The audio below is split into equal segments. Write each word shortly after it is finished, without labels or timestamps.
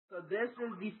So this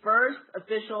is the first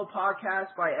official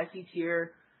podcast by SCTier.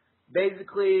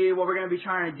 Basically, what we're going to be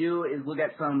trying to do is look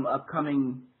at some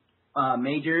upcoming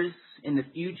majors in the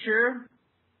future.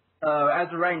 As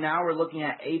of right now, we're looking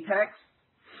at Apex.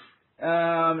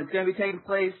 It's going to be taking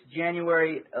place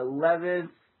January 11th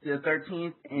to the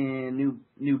 13th in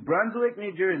New Brunswick,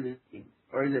 New Jersey.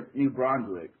 Or is it New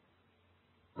Brunswick?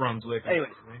 Brunswick. Anyway.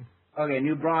 Okay,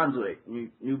 New Brunswick.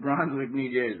 New Brunswick,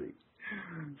 New Jersey.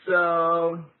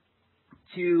 So,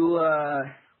 to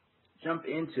jump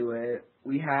into it,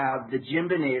 we have the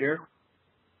Jimbonator.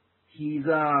 He's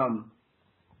going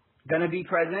to be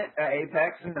present at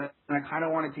Apex, and I kind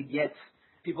of wanted to get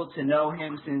people to know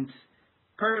him since,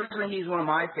 personally, he's one of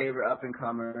my favorite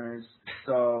up-and-comers.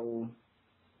 So,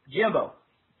 Jimbo.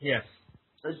 Yes.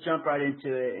 Let's jump right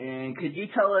into it. And could you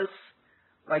tell us,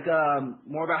 like,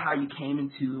 more about how you came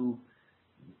into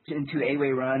A-Way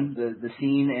Run, the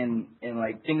scene, and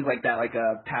like things like that, like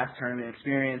past tournament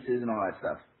experiences and all that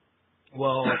stuff?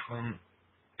 Well,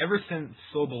 ever since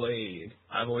Soul Blade,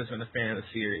 I've always been a fan of the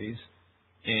series,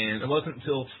 and it wasn't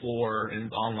until 4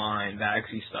 and online that I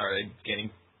actually started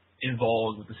getting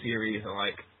involved with the series and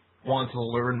like wanted to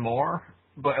learn more.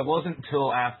 But it wasn't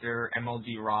until after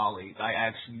MLG Raleigh that I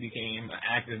actually became an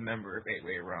active member of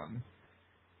A-Way Run,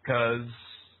 because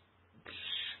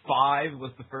 5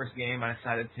 was the first game I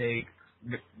decided to take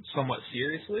somewhat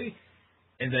seriously,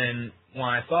 and then when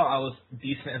I thought I was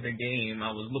decent at the game,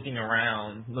 I was looking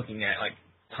around, looking at like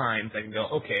times I can go,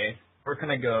 okay, where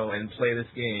can I go and play this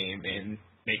game and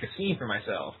make a scene for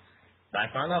myself? And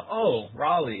I found out, oh,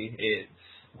 Raleigh, it's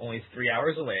only 3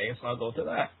 hours away, so I'll go to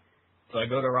that. So I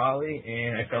go to Raleigh,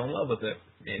 and I fell in love with it,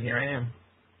 and here I am.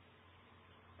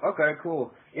 Okay,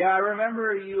 cool. Yeah, I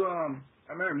remember you. I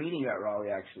remember meeting you at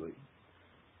Raleigh, actually.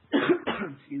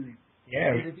 Excuse me.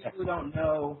 Yeah. If people don't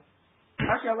know,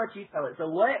 actually, I'll let you tell it. So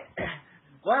what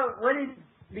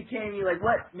became you, like,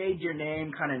 what made your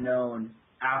name kind of known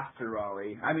after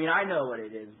Raleigh? I mean, I know what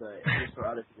it is, but just for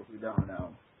other people who don't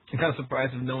know. I'm kind of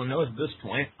surprised if no one knows at this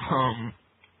point.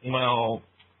 Well,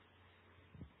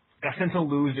 got sent to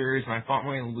losers, and I fought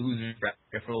my way in losers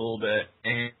bracket for a little bit,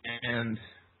 and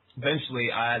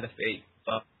eventually I had to fate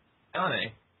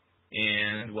Pre-Tourney.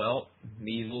 And, well,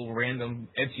 the little random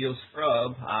Ezio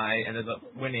scrub, I ended up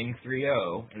winning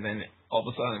 3-0, and then all of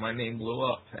a sudden my name blew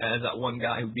up as that one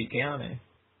guy who beat Keane.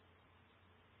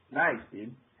 Nice,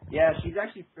 dude. Yeah, she's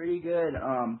actually pretty good.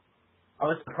 I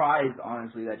was surprised,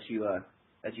 honestly, that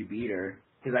you beat her,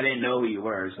 because I didn't know who you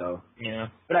were, so. Yeah.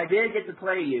 But I did get to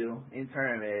play you in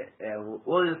tournament, and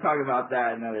we'll just talk about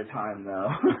that another time, though.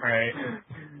 Right.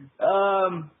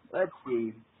 Let's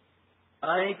see.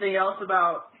 Anything else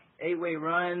about A-Way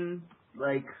Run,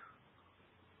 like,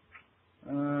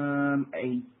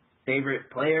 any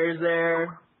favorite players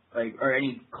there, like, or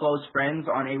any close friends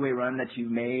on A-Way Run that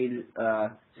you've made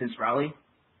since Raleigh?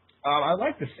 I'd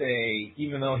like to say,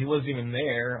 even though he wasn't even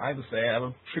there, I have to say I have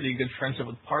a pretty good friendship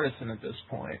with Partisan at this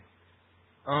point.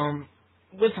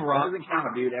 With Raleigh, doesn't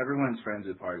count, dude. Everyone's friends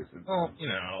with Partisan. Well, you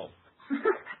know.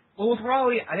 Well, with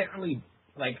Raleigh, I didn't really.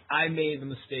 Like, I made the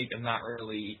mistake of not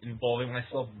really involving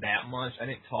myself that much. I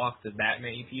didn't talk to that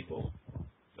many people.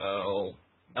 So,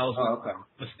 that was one of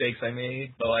the mistakes I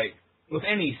made. But, like, with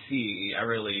NEC, I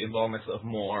really involved myself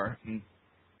more and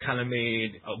kind of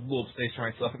made a little space for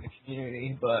myself in the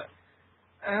community. But,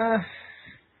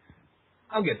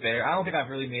 I'll get there. I don't think I've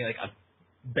really made, like, a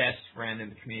best friend in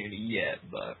the community yet,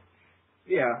 but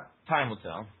yeah, time will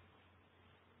tell.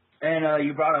 And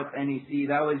you brought up NEC.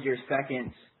 That was your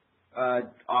second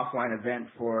offline event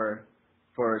for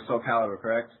Soul Calibur,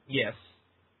 correct? Yes.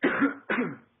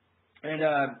 And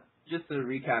just to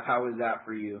recap, how was that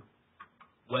for you?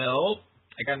 Well,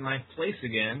 I got ninth place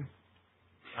again.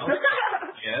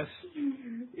 Yes.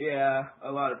 Yeah,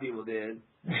 a lot of people did.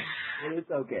 And it's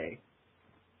okay.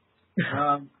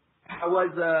 How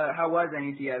was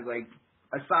NEC as, like,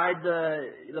 aside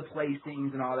the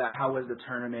placings and all that, how was the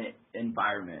tournament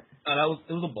environment? It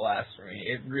was a blast for me.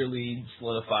 It really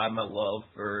solidified my love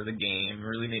for the game. It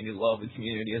really made me love the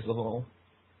community as a whole.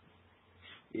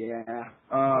 Yeah.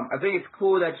 I think it's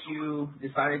cool that you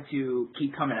decided to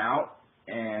keep coming out,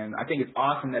 and I think it's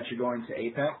awesome that you're going to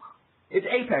Apex. It's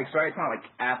Apex, right? It's not like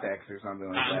Apex or something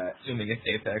like that. I'm assuming it's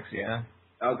Apex, yeah.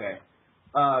 Okay.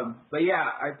 But yeah,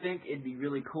 I think it'd be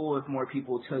really cool if more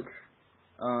people took,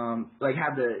 like,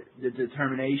 have the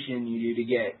determination you do to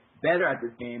get better at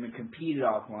this game and compete it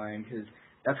offline, because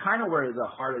that's kind of where the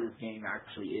heart of this game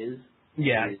actually is.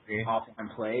 Yeah, is offline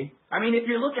play. I mean, if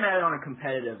you're looking at it on a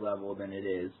competitive level, then it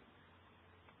is.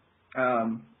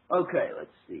 Okay, let's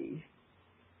see.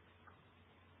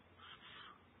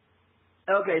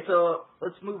 Okay, so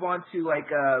let's move on to like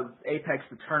Apex,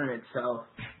 the tournament itself.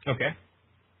 Okay.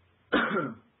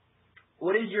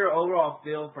 What is your overall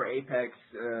feel for Apex?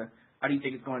 How do you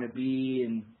think it's going to be?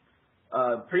 And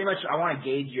pretty much, I want to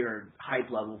gauge your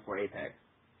hype level for Apex.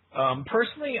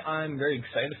 Personally, I'm very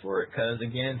excited for it because,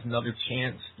 again, it's another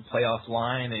chance to play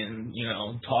offline and,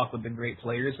 talk with the great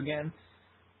players again.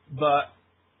 But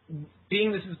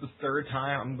being this is the third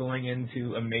time I'm going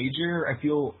into a major, I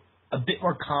feel a bit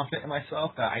more confident in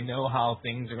myself that I know how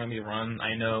things are going to be run.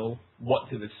 I know what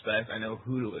to expect. I know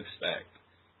who to expect.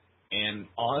 And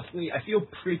honestly, I feel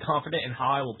pretty confident in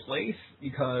how I will place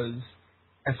because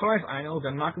as far as I know,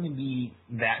 there are not going to be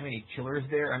that many killers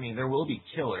there. I mean, there will be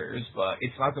killers, but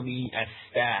it's not going to be as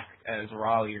stacked as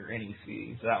Raleigh or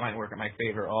NEC, so that might work in my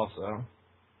favor also.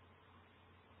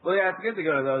 Well, yeah, it's good to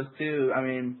go to those, too. I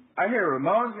mean, I hear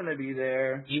Ramon's going to be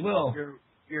there. He will.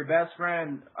 Your best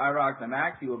friend, iRock the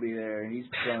Maxi, will be there, and he's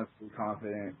feeling pretty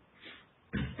confident.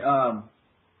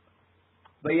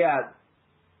 But, yeah,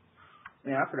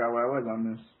 man, I forgot where I was on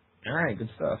this. All right, good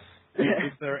stuff.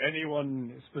 Is there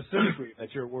anyone specifically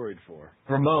that you're worried for?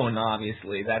 Ramon,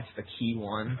 obviously. That's the key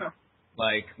one.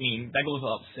 That goes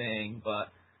without saying,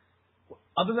 but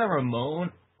other than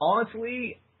Ramon,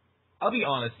 honestly, I'll be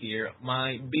honest here.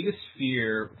 My biggest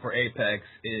fear for Apex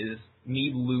is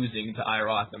me losing to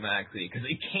iRock the Maxi, because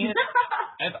it can't.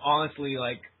 That's honestly,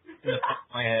 in the top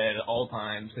of my head at all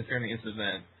times concerning this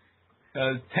event.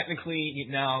 Because technically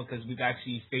now, because we've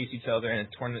actually faced each other in a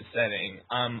tournament setting,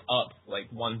 I'm up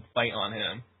one fight on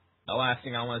him. The last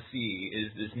thing I want to see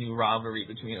is this new rivalry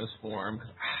between us form.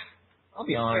 I'll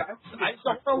be honest, I just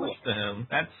don't want to lose to him.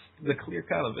 That's the clear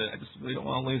cut of it. I just really don't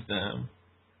want to lose to him.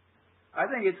 I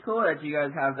think it's cool that you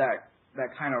guys have that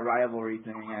kind of rivalry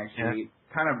thing, actually. Yeah.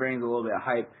 Kind of brings a little bit of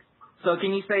hype. So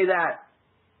can you say that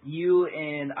you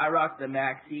and iRock the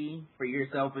Maxi for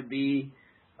yourself would be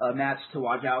a match to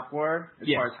watch out for as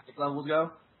far as hype levels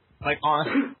go?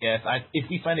 Honestly, yes. If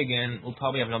we fight again, we'll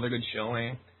probably have another good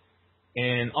showing.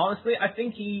 And honestly, I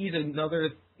think he's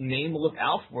another name to look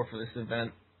out for this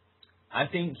event. I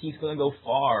think he's going to go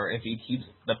far if he keeps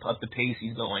the pace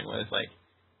he's going with.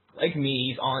 Like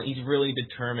me, he's really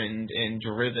determined and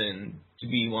driven to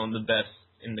be one of the best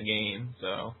in the game.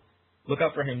 So look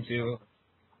out for him too.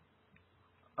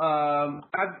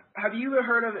 Have you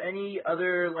heard of any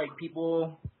other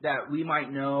people that we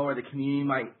might know or the community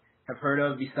might have heard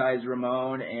of besides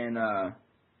Ramon and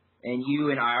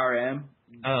you and IRM?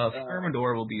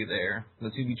 Thermidor will be there. The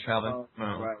two be traveling.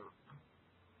 Right.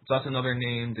 So that's another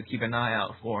name to keep an eye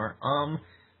out for. As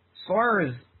far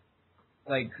as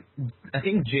I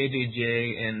think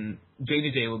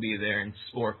JJJ will be there in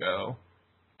Sporco.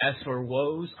 As for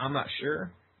Woes, I'm not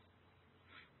sure.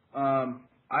 I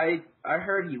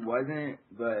heard he wasn't,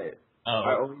 but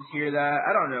I always hear that.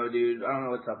 I don't know, dude. I don't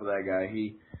know what's up with that guy.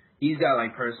 He's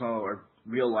got personal or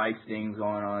real life things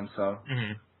going on, so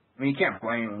I mean you can't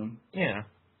blame him. Yeah.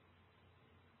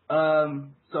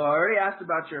 So I already asked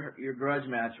about your grudge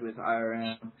match with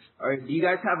IRM. Do you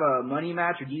guys have a money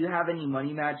match, or do you have any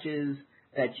money matches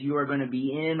that you are going to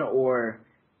be in, or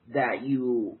that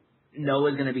you know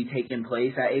is going to be taking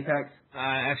place at Apex?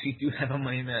 I actually do have a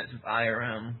money match with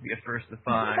IRM, the first to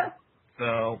 5.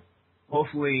 So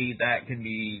hopefully that can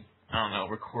be,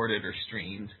 recorded or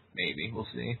streamed. Maybe we'll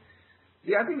see.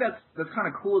 Yeah, I think that's kind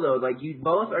of cool though. You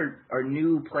both are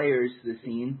new players to the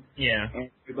scene. Yeah. And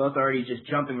you're both already just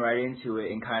jumping right into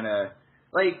it and kind of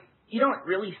you don't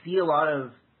really see a lot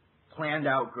of planned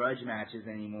out grudge matches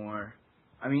anymore.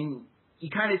 I mean, you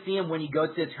kind of see them when you go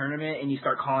to a tournament and you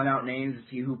start calling out names to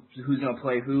see who's going to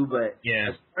play who, but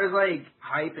as far as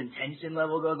hype and tension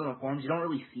level goes on the forums, you don't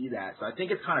really see that. So I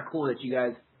think it's kind of cool that you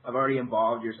guys have already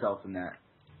involved yourself in that.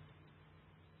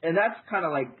 And that's kind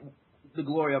of the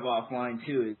glory of offline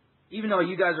too. Is even though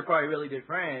you guys are probably really good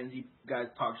friends, you guys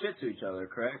talk shit to each other,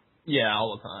 correct? Yeah,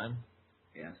 all the time.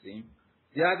 Yeah, see?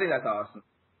 Yeah, I think that's awesome.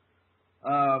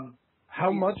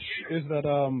 How much is that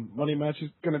money match is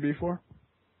going to be for?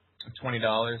 $20.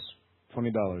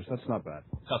 $20. That's not bad.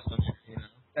 Custom,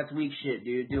 That's weak shit,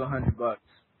 dude. Do $100. I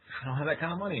don't have that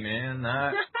kind of money, man.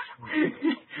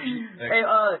 Hey,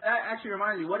 that actually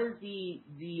reminds me. What is the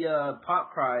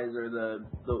pop prize or the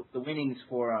winnings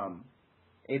for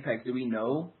Apex? Do we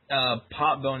know?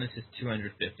 Pop bonus is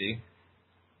 $250.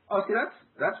 Oh, see,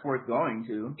 that's worth going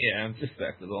to. Yeah, it's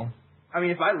respectable. I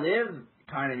mean, if I live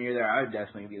kind of near there, I would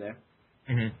definitely be there.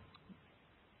 Mhm.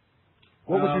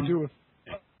 What would you do when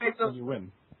you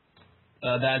win?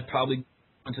 That'd probably go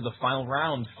into the final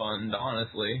round fund,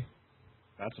 honestly.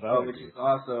 That's what I would which do. is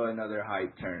also another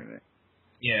hype tournament.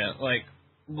 Yeah,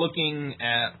 looking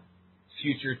at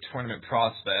future tournament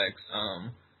prospects,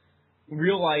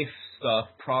 real life stuff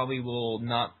probably will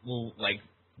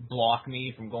block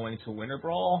me from going to Winter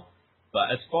Brawl.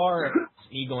 But as far as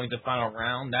me going to final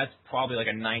round, that's probably like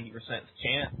a 90%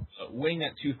 chance. But winning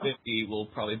at 250 will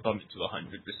probably bump it to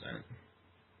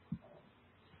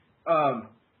 100%.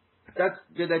 That's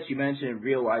good that you mentioned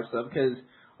real life stuff, because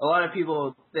a lot of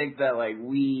people think that like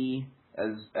we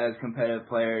as competitive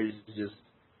players just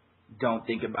don't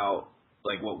think about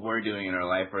like what we're doing in our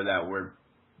life, or that we're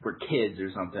kids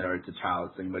or something, or it's a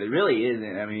child's thing. But it really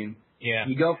isn't. I mean, yeah,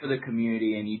 you go for the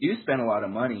community and you do spend a lot of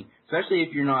money, especially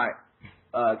if you're not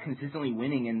consistently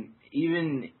winning. And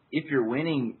even if you're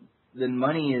winning, the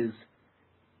money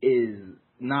is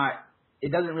not.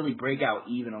 It doesn't really break out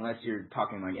even unless you're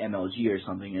talking like MLG or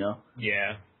something, you know.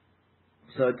 Yeah.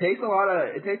 So it takes a lot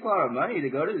of money to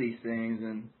go to these things,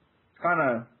 and it's kind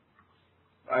of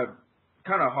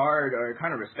hard, or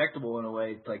kind of respectable in a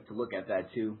way, like to look at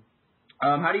that too.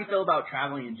 How do you feel about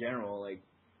traveling in general? Like,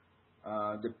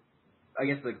 I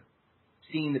guess like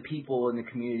seeing the people in the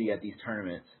community at these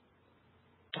tournaments.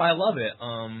 I love it.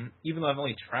 Even though I've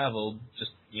only traveled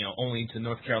just, only to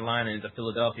North Carolina and to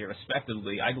Philadelphia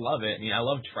respectively, I love it. I mean, I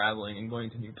love traveling and going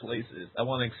to new places. I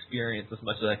want to experience as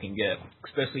much as I can get,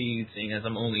 especially seeing as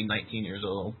I'm only 19 years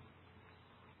old.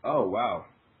 Oh, wow.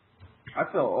 I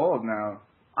feel old now.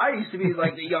 I used to be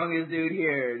like the youngest dude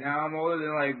here. Now I'm older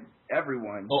than like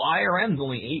everyone. Well, IRM's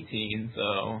only 18,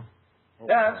 so...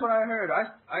 Yeah, that's what I heard.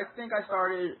 I think I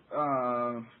started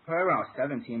probably around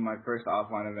 17, my first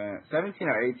offline event. 17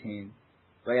 or 18.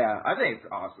 But yeah, I think it's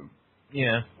awesome.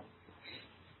 Yeah.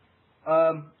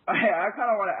 I kind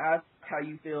of want to ask how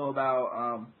you feel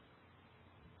about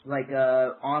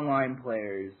online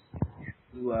players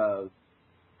who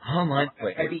Online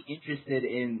players. I'd be interested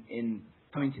in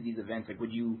coming to these events. Like, what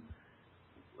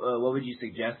would you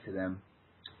suggest to them?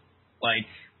 Like,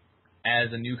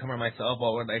 as a newcomer myself,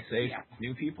 what would I say to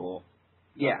new people?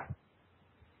 Yeah.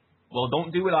 Well,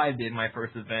 don't do what I did my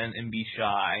first event and be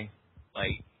shy.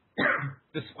 Like,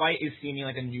 despite it seeming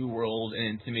like a new world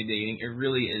and intimidating, it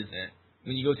really isn't.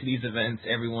 When you go to these events,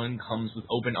 everyone comes with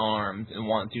open arms and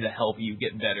wants you to help you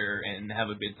get better and have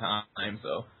a good time.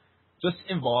 So just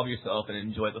involve yourself and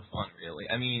enjoy the fun, really.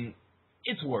 I mean,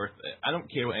 it's worth it. I don't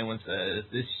care what anyone says.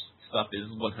 This stuff is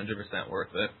 100%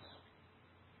 worth it.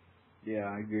 Yeah,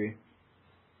 I agree.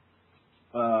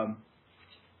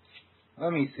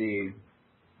 Let me see.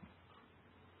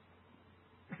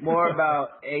 More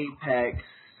about Apex.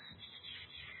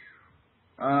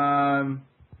 Do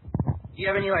you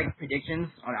have any like predictions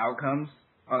on outcomes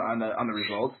on the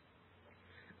results?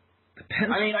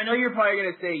 Depends. I mean, I know you're probably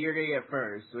gonna say you're gonna get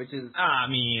first, which is. I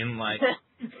mean, like.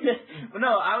 Well,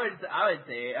 no, I would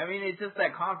say. I mean, it's just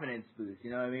that confidence boost.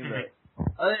 You know what I mean?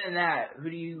 But other than that, who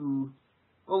do you?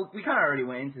 Well, we kind of already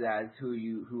went into that as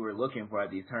who we're looking for at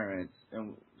these tournaments,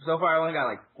 and so far I only got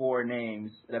like 4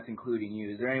 names. That's including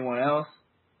you. Is there anyone else?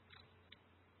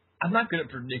 I'm not good at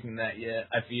predicting that yet,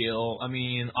 I feel. I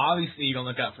mean, obviously you don't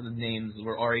look out for the names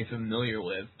we're already familiar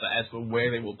with, but as for where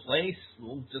they will place,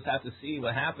 we'll just have to see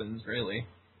what happens, really.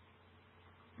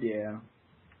 Yeah.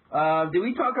 Did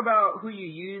we talk about who you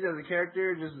use as a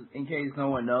character, just in case no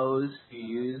one knows who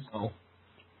you use? Oh.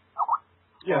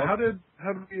 Yeah, how did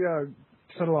we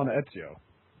settle on Ezio?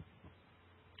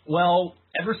 Well,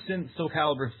 ever since Soul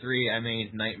Calibur 3, I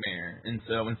made Nightmare, and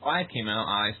so when 5 came out,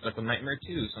 I stuck with Nightmare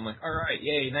 2, so I'm like, alright,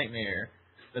 yay, Nightmare.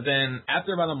 But then,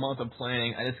 after about a month of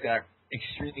playing, I just got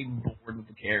extremely bored with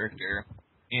the character,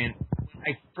 and when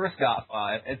I first got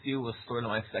 5, Ezio was sort of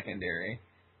my secondary.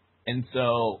 And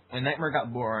so, when Nightmare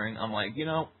got boring, I'm like,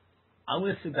 I'm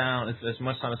going to sit down and spend as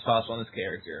much time as possible on this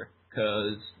character,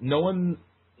 because no one,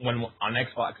 on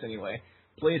Xbox anyway,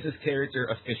 plays this character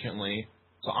efficiently.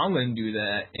 So I'm going to do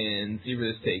that and see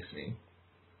where this takes me.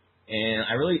 And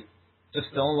I really just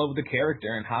fell in love with the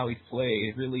character and how he's played.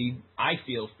 It really, I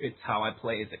feel, fits how I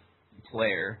play as a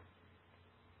player.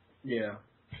 Yeah.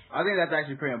 I think that's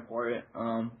actually pretty important.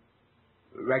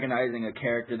 Recognizing a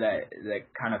character that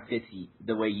kind of fits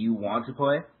the way you want to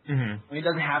play. Mm-hmm. I mean, it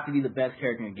doesn't have to be the best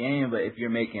character in the game, but if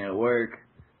you're making it work,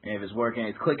 and if it's working,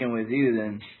 it's clicking with you,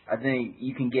 then I think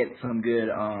you can get some good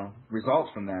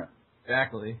results from that.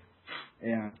 Exactly.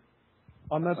 Yeah.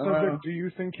 On that subject, do you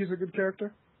think he's a good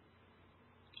character?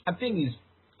 I think he's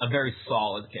a very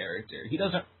solid character. He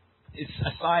doesn't,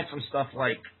 aside from stuff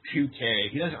like 2K,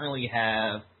 he doesn't really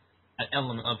have an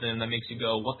element of him that makes you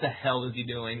go, what the hell is he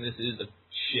doing? This is a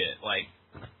shit. Like,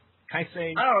 can I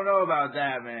say? I don't know about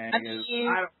that, man. I mean,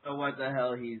 I don't know what the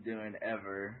hell he's doing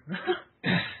ever.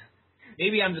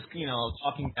 Maybe I'm just,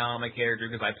 talking down on my character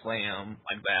because I play him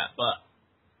like that, but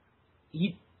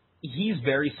he's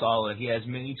very solid. He has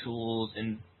many tools,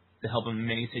 and to help him in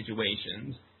many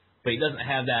situations, but he doesn't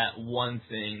have that one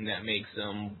thing that makes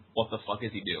him, what the fuck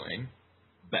is he doing?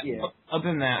 But other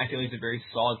than that, I feel he's a very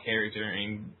solid character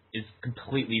and is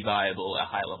completely viable at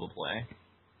high level play.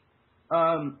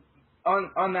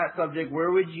 On that subject,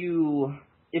 where would you,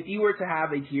 if you were to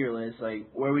have a tier list, like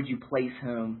where would you place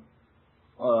him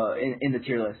in the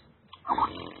tier list?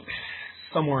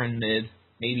 Somewhere in mid,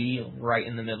 maybe right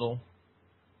in the middle.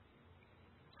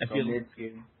 I feel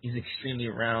he's extremely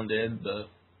rounded, but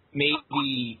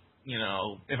maybe,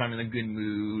 if I'm in a good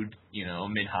mood,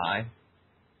 mid-high.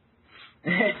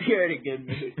 If you're in a good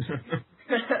mood.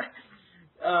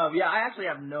 Yeah, I actually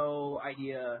have no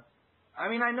idea. I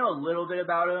mean, I know a little bit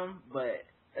about him, but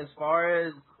as far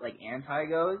as, like, anti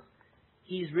goes,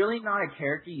 he's really not a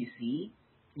character you see.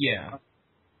 Yeah.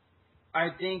 I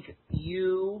think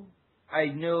I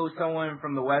know someone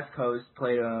from the West Coast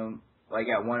played him, like,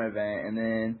 at one event, and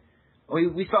then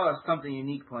we saw something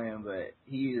unique play him, but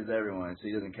he uses everyone, so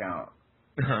he doesn't count.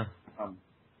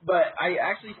 But I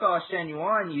actually saw Shen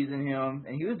Yuan using him,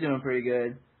 and he was doing pretty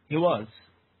good. He was.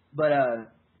 But I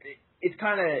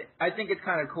think it's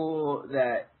kind of cool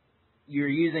that you're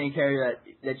using a character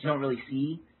that you don't really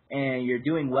see, and you're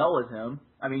doing well with him.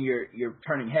 I mean, you're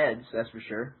turning heads, that's for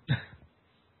sure.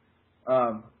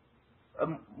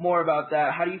 More about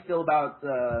that. How do you feel about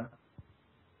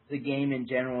the game in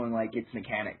general and like its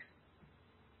mechanics?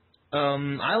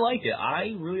 I like it.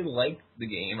 I really like the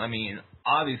game. I mean,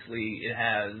 obviously it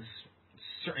has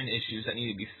certain issues that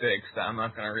need to be fixed that I'm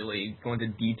not going to really go into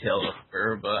detail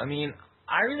over, but I mean,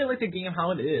 I really like the game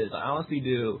how it is. I honestly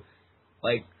do.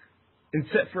 Like,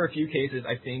 except for a few cases,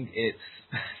 I think it's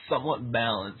somewhat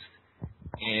balanced,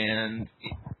 and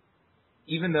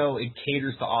even though it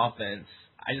caters to offense,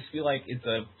 I just feel like it's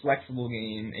a flexible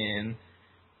game, and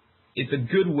it's a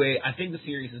good way. I think the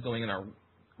series is going in a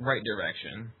right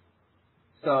direction.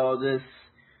 So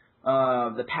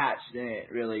the patch didn't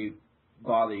really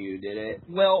bother you, did it?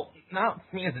 Well, not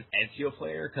me as an Ezio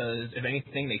player, because if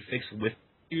anything, they fix with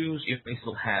issues if they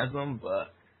still has them.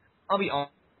 But I'll be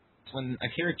honest, when a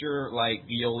character like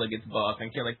Viola gets buffed and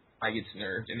a character like I gets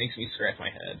nerfed, it makes me scratch my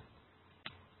head.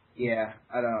 Yeah,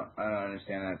 I don't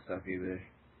understand that stuff either.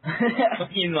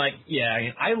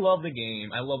 I love the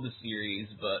game, I love the series,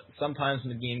 but sometimes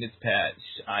when the game gets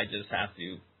patched, I just have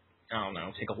to,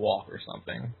 take a walk or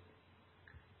something.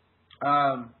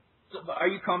 So are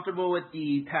you comfortable with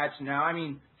the patch now? I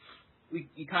mean,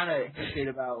 you kind of hinted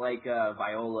about like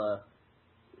Viola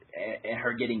and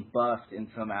her getting buffed in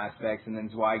some aspects, and then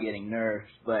Zwei getting nerfed.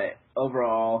 But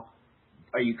overall,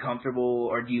 are you comfortable,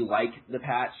 or do you like the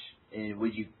patch? And do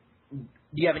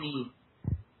you have any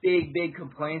big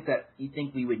complaints that you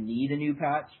think we would need a new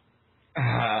patch?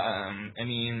 I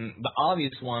mean, the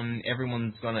obvious one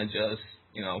everyone's gonna just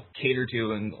cater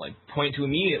to and like point to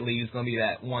immediately is gonna be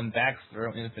that one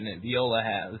backthrow infinite Viola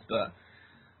has. But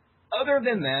other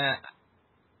than that,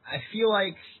 I feel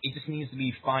like it just needs to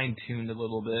be fine-tuned a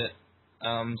little bit.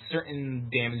 Certain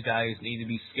damage values need to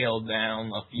be scaled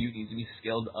down, a few need to be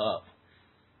scaled up.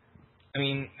 I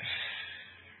mean,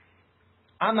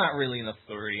 I'm not really an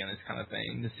authority on this kind of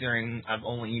thing, considering I've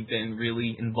only been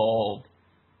really involved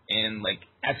and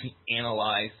actually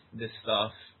analyzed this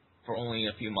stuff for only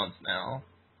a few months now.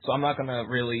 So I'm not going to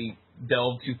really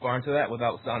delve too far into that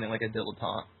without sounding like a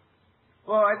dilettante.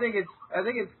 Well, I think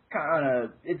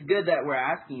it's good that we're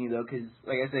asking you though, because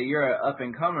like I said, you're an up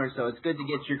and comer, so it's good to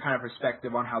get your kind of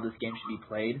perspective on how this game should be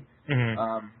played.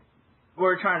 Mm-hmm.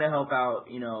 We're trying to help out,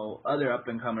 other up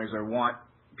and comers or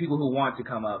people who want to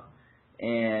come up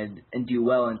and do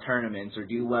well in tournaments or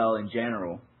do well in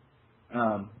general.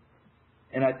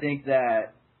 And I think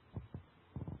that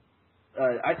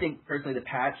I think personally the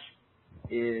patch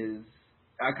is,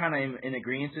 I kind of am in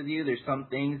agreement with you. There's some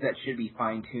things that should be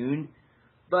fine tuned.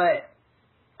 But,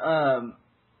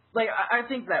 I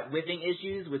think that whipping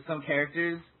issues with some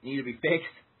characters need to be fixed.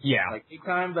 Yeah. Big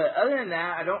time. But other than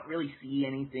that, I don't really see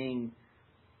anything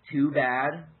too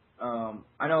bad.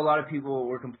 I know a lot of people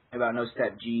were complaining about no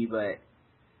step G, but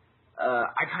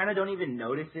I kind of don't even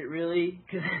notice it really.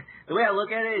 Because the way I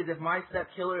look at it is if my step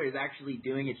killer is actually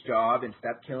doing its job and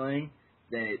step killing,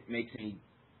 then it makes me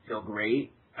feel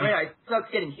great. I mean, it sucks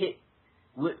getting hit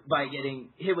by getting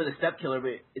hit with a step killer,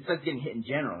 but it sucks getting hit in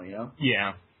general,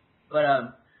 Yeah. But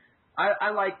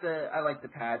I like the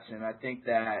patch, and I think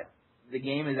that the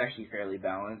game is actually fairly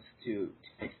balanced to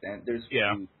an extent. There's few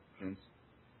options.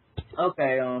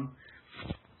 Okay,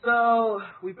 so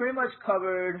we pretty much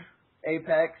covered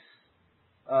Apex,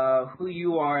 who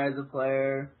you are as a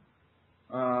player,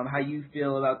 how you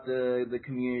feel about the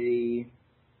community,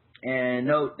 and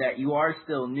note that you are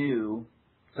still new,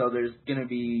 so there's gonna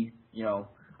be,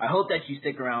 I hope that you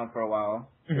stick around for a while.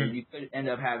 Mm-hmm. You could end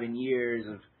up having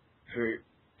for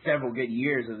several good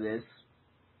years of this.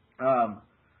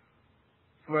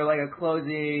 For like a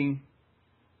closing,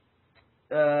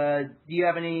 do you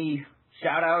have any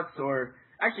shout outs, or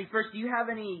actually first, do you have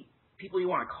any people you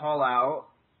want to call out,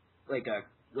 like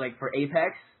for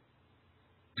Apex?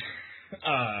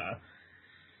 Come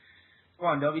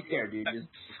on, don't be scared, dude. Just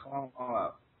call them all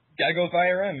out. Gotta go with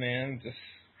IRM, man. Just,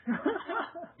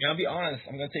 I'll be honest.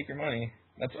 I'm gonna take your money.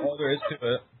 That's all there is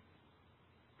to it.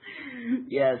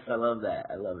 Yes, I love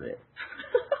that. I love it.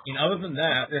 Other than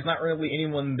that, there's not really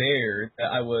anyone there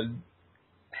that I would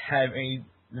have any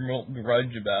remote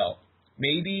grudge about.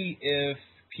 Maybe if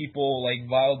people like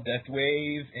Wild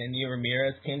Deathwave and Neo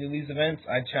Ramirez came to these events,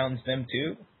 I'd challenge them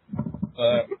too.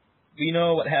 But we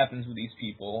know what happens with these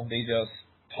people. They just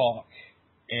talk,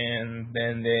 and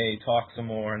then they talk some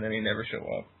more, and then they never show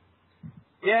up.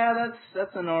 Yeah,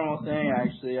 that's a normal thing,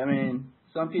 actually. I mean,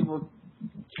 some people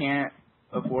can't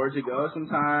afford to go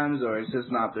sometimes, or it's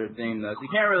just not their thing, though. So you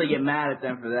can't really get mad at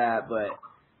them for that, but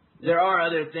there are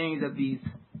other things that these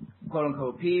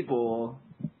quote-unquote people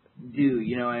do,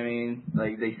 you know what I mean?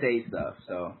 Like, they say stuff,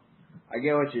 so I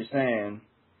get what you're saying.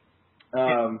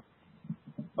 Oh,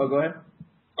 go ahead.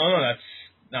 Oh,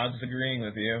 no, I was just agreeing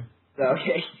with you.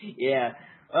 Okay, yeah.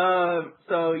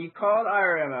 So you called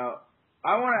IRM out.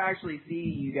 I want to actually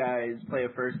see you guys play a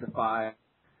first to 5.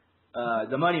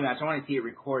 The money match, I want to see it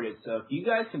recorded. So if you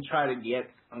guys can try to get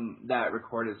that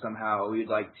recorded somehow, we'd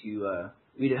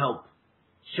help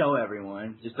show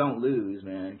everyone. Just don't lose,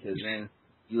 man, because then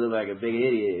you look like a big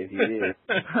idiot if you do.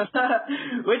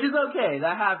 Which is okay.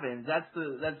 That happens. That's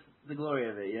the glory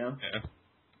of it, you know?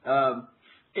 Yeah.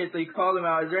 Okay, so you called them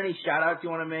out. Is there any shout-outs you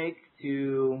want to make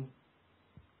to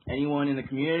anyone in the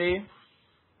community?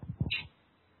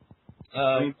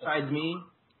 Besides me?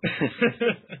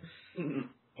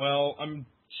 Well,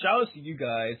 shout out to you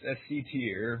guys,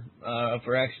 SCTier,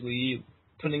 for actually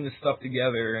putting this stuff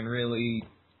together and really,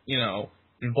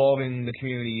 involving the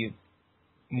community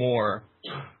more.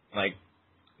 Like,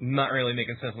 not really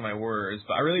making sense of my words,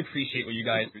 but I really appreciate what you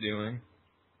guys are doing.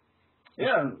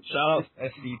 Yeah. Shout out to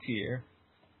SCTier.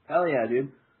 Hell yeah,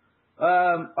 dude.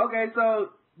 Okay, so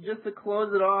just to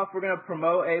close it off, we're going to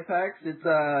promote Apex. It's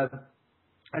a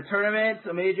tournament,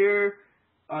 a major,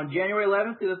 on January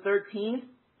 11th to the 13th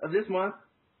of this month.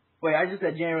 Wait, I just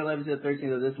said January 11th to the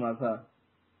 13th of this month, huh?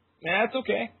 Yeah, that's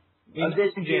okay. Of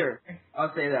this year.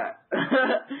 I'll say that.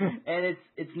 And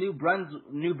it's New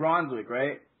Brunswick,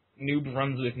 right? New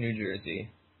Brunswick, New Jersey.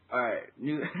 All right,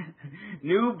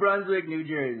 New Brunswick, New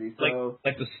Jersey. So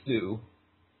like the stew.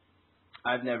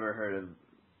 I've never heard of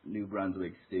New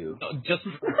Brunswick stew. No, just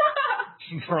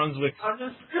Brunswick. I'm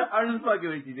just fucking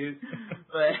with you, dude.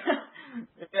 But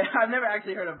I've never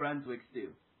actually heard of Brunswick stew.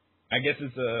 I guess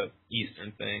it's a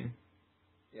Eastern thing.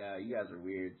 Yeah, you guys are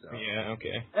weird. So yeah,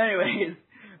 okay. Anyways,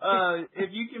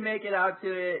 if you can make it out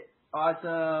to it,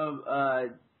 awesome.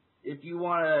 If you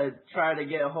want to try to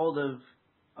get a hold of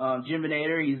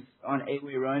Jimbonator, he's on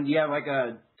 8-Way Run. Do you have like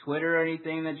a Twitter or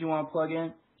anything that you want to plug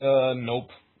in? Nope.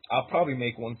 I'll probably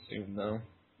make one soon, though.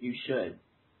 You should.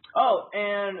 Oh,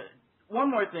 and one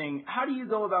more thing. How do you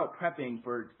go about prepping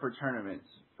for tournaments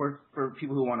for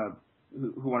people who want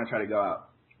to try to go out?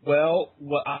 Well,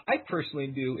 what I personally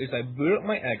do is I boot up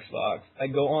my Xbox, I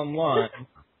go online,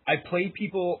 I play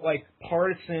people like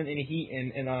Partisan and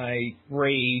Heaton, and I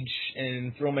rage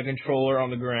and throw my controller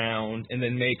on the ground and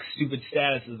then make stupid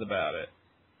statuses about it.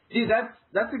 Dude,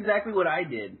 that's exactly what I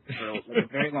did for a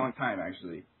very long time,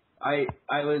 actually. I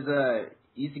was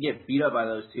used to get beat up by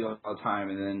those two all the time,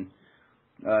 and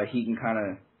then Heaton kind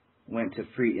of went to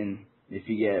Freeton, if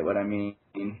you get what I mean.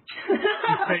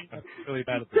 That's really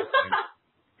bad at this game.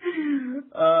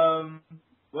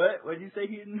 What'd you say,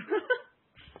 Heaton?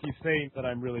 He's saying that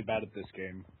I'm really bad at this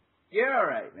game. You're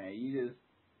alright, man. You just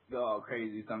go all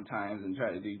crazy sometimes and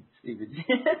try to do stupid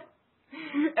shit.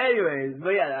 Anyways, but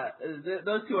yeah,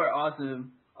 those two are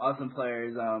awesome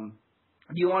players.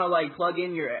 Do you want to like plug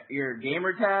in your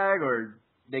gamer tag, or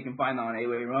they can find that on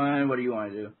 8-Way Run? What do you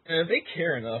want to do? And if they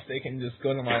care enough, they can just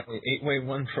go to my 8-Way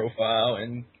Run profile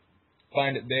and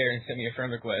find it there and send me a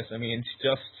friend request. I mean, it's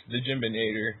just the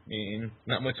Jimbonator. I mean,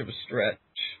 not much of a stretch.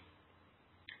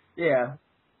 Yeah.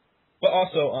 But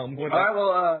also, going back. Alright,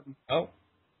 well,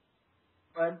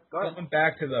 Go ahead. Going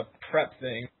back to the prep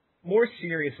thing, more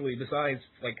seriously, besides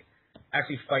like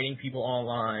actually fighting people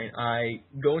online, I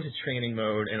go into training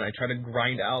mode and I try to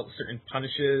grind out certain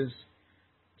punishes,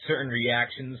 certain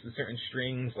reactions to certain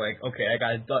strings. Like, okay, I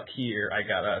got a duck here, I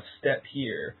got a step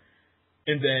here,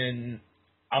 and then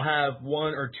I'll have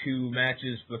 1 or 2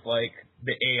 matches with like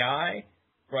the AI,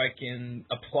 where I can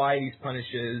apply these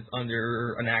punishes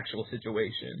under an actual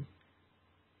situation.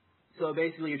 So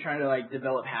basically, you're trying to like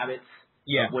develop habits.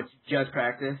 Yeah. Of what you just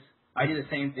practice. I do the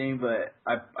same thing, but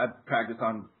I practice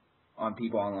on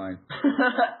people online.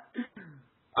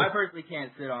 I personally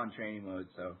can't sit on training mode,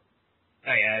 so.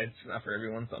 Oh yeah, it's not for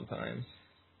everyone sometimes.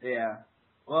 Yeah.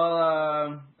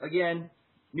 Well, again,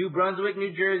 New Brunswick,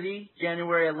 New Jersey,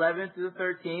 January 11th to the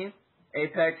 13th.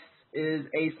 Apex is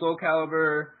a Soul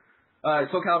Calibur.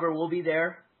 Soul Calibur will be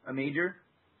there, a major.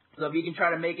 So if you can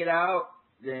try to make it out,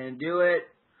 then do it.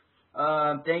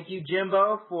 Thank you,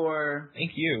 Jimbo, for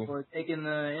taking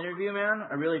the interview, man.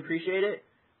 I really appreciate it.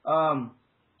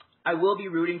 I will be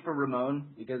rooting for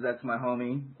Ramon because that's my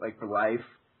homie, like for life.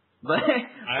 But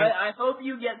I hope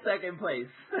you get second place.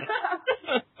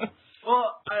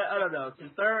 Well, I don't know.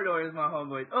 It's third or is my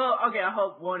homeboy? Oh, okay. I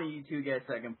hope one of you two get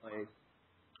second place.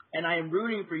 And I am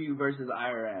rooting for you versus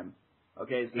IRM.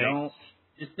 Okay, so don't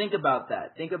just think about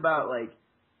that. Think about like,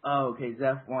 oh, okay,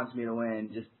 Zeph wants me to win.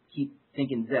 Just keep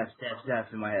thinking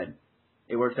Zeph in my head.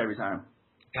 It works every time.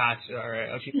 Gotcha. All right,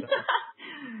 I'll keep that.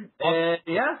 And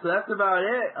yeah, so that's about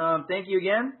it. Thank you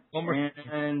again. One more.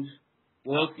 And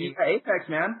we'll see you at Apex,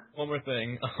 man. One more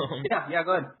thing. Yeah,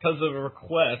 go ahead. Because of a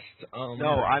request.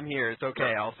 No, I'm here. It's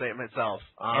okay. I'll say it myself.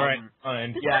 All right,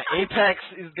 fine. Yeah, Apex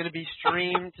is going to be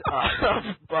streamed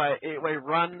by 8-Way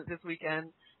Run this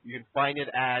weekend. You can find it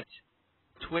at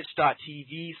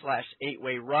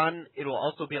twitch.tv/8-Way Run. It will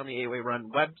also be on the 8-Way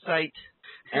Run website.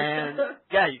 And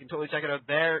yeah, you can totally check it out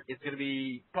there. It's going to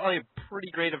be probably a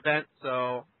pretty great event.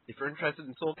 So if you're interested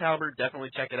in Soul Calibur, definitely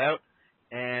check it out.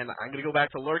 And I'm going to go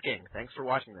back to lurking. Thanks for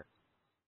watching this.